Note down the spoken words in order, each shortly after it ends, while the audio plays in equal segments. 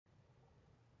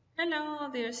Hello,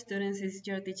 dear students. It's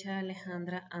your teacher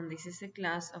Alejandra, and this is a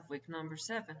class of week number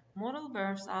 7, modal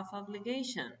verbs of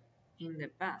obligation in the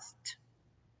past.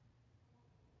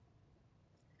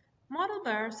 Modal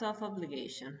verbs of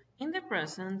obligation. In the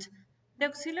present, the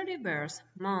auxiliary verbs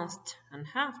must and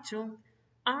have to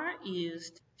are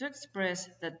used to express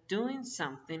that doing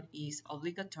something is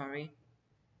obligatory,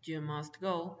 you must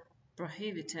go,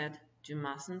 prohibited, you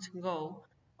mustn't go,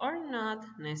 or not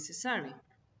necessary,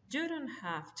 you don't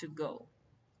have to go.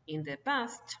 In the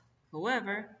past,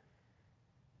 however,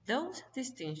 those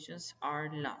distinctions are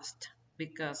lost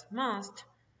because must,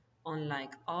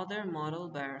 unlike other modal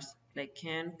verbs like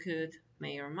can, could,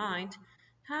 may, or might,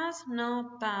 has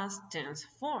no past tense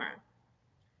form.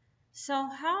 So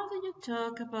how do you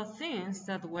talk about things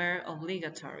that were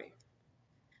obligatory?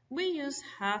 We use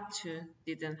had to,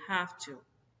 didn't have to,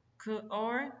 could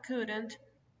or couldn't,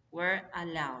 were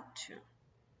allowed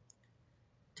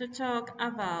to talk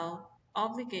about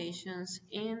obligations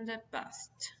in the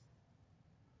past.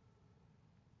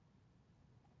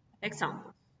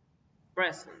 Examples.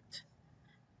 Present.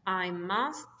 I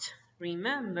must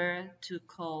remember to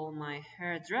call my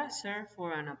hairdresser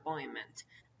for an appointment.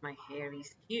 My hair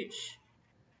is huge.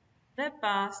 The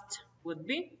past would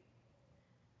be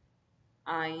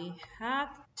I had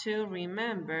to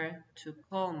remember to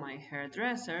call my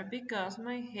hairdresser because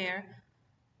my hair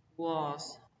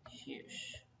was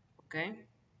huge. Okay?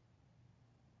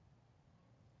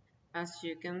 As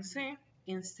you can see,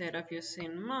 instead of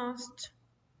using must,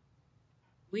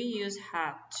 we use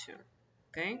had to.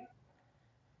 Okay?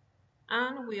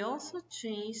 And we also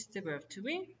change the verb to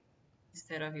be.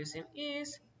 Instead of using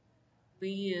is, we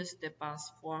use the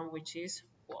past form, which is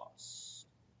was.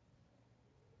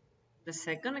 The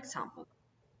second example.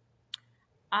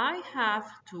 I have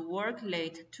to work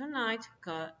late tonight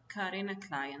cutting a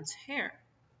client's hair.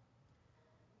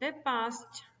 The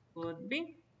past would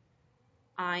be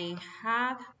I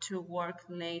had to work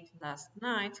late last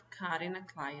night cutting a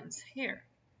client's hair.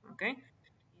 Okay?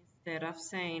 Instead of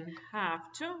saying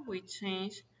have to, we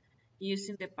change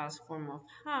using the past form of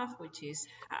have, which is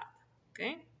had.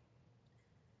 Okay?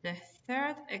 The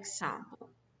third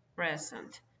example,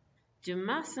 present. You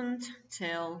mustn't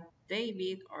tell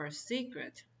David our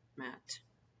secret, Matt.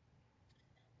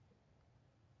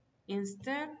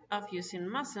 Instead of using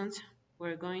mustn't,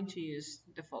 we're going to use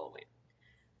the following.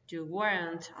 You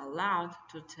weren't allowed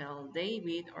to tell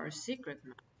David our secret,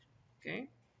 Matt. Okay?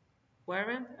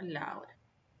 Weren't allowed.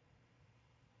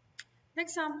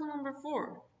 Example number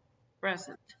 4,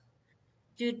 present.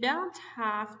 You don't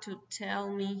have to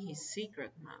tell me his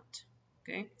secret, Matt.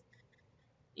 Okay?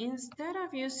 Instead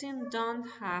of using don't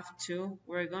have to,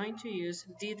 we're going to use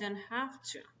didn't have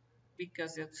to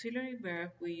because the auxiliary verb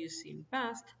we use in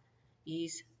past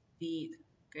is did,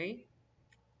 okay?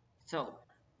 So,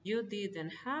 you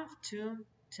didn't have to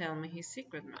tell me his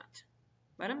secret, Matt,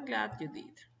 but I'm glad you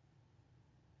did.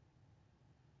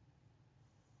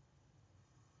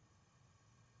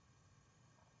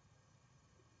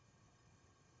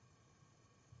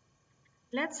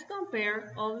 Let's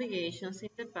compare obligations in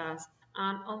the past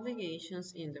and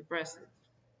obligations in the present.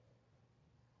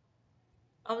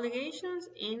 Obligations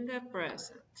in the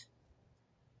present.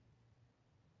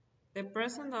 The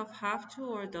present of have to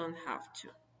or don't have to.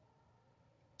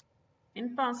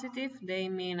 In positive, they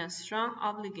mean a strong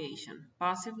obligation,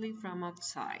 possibly from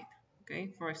outside.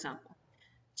 Okay, for example,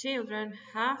 children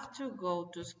have to go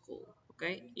to school.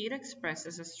 Okay, it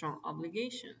expresses a strong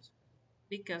obligation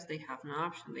because they have no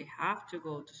option. They have to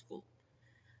go to school.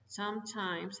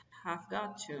 Sometimes have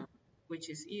got to, which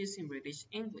is used in British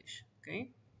English. Okay,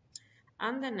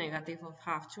 and the negative of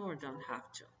have to or don't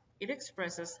have to. It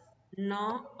expresses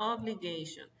no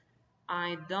obligation.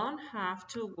 I don't have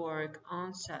to work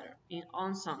on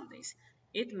Sundays.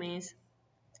 It means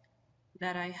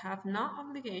that I have no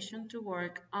obligation to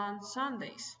work on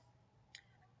Sundays.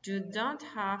 You don't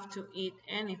have to eat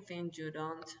anything you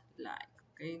don't like.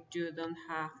 Okay, you don't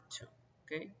have to.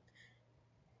 Okay,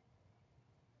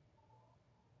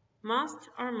 must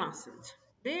or mustn't.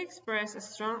 They express a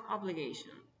strong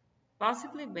obligation,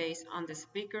 possibly based on the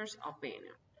speaker's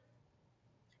opinion.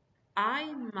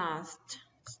 I must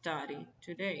study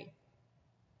today.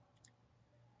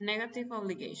 Negative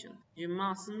obligation. You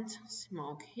mustn't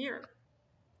smoke here.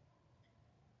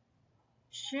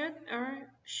 Should or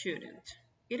shouldn't.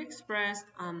 It expressed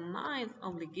a mild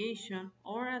obligation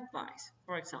or advice.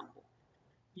 For example,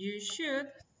 you should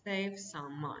save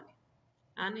some money.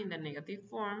 And in the negative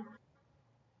form,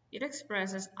 it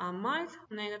expresses a mild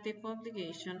negative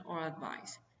obligation or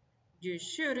advice. You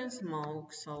shouldn't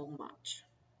smoke so much.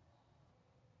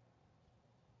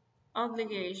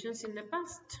 Obligations in the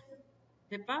past.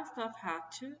 The past of had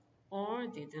to or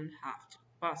didn't have to.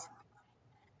 Positive.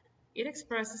 It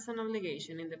expresses an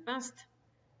obligation in the past.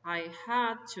 I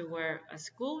had to wear a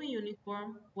school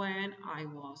uniform when I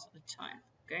was a child.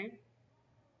 Okay?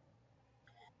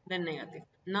 The negative.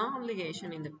 No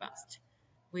obligation in the past.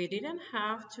 We didn't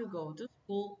have to go to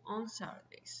school on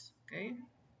Saturdays. Okay?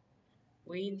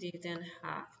 We didn't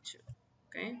have to.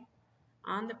 Okay?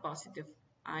 And the positive.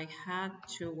 I had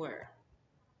to wear.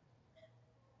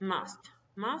 Must.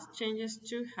 Must changes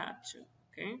to had to.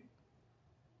 Okay?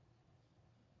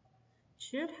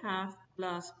 Should have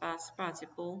plus past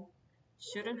participle.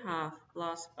 Shouldn't have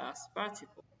plus past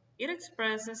participle. It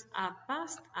expresses a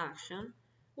past action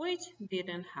which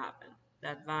didn't happen.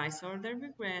 The advice or the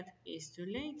regret is too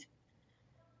late.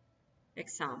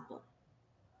 Example.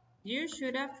 You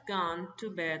should have gone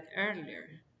to bed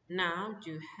earlier. Now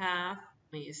you have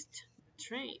missed the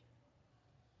train.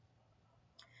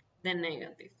 The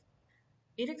negative.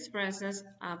 It expresses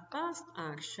a past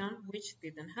action which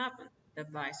didn't happen. The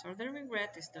advice or the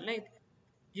regret is too late.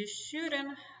 You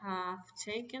shouldn't have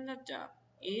taken that job.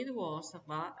 It was a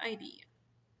bad idea.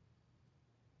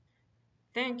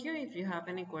 Thank you. If you have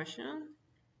any questions,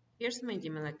 here's my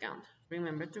Gmail account.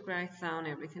 Remember to write down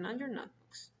everything on your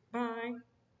notebooks. Bye.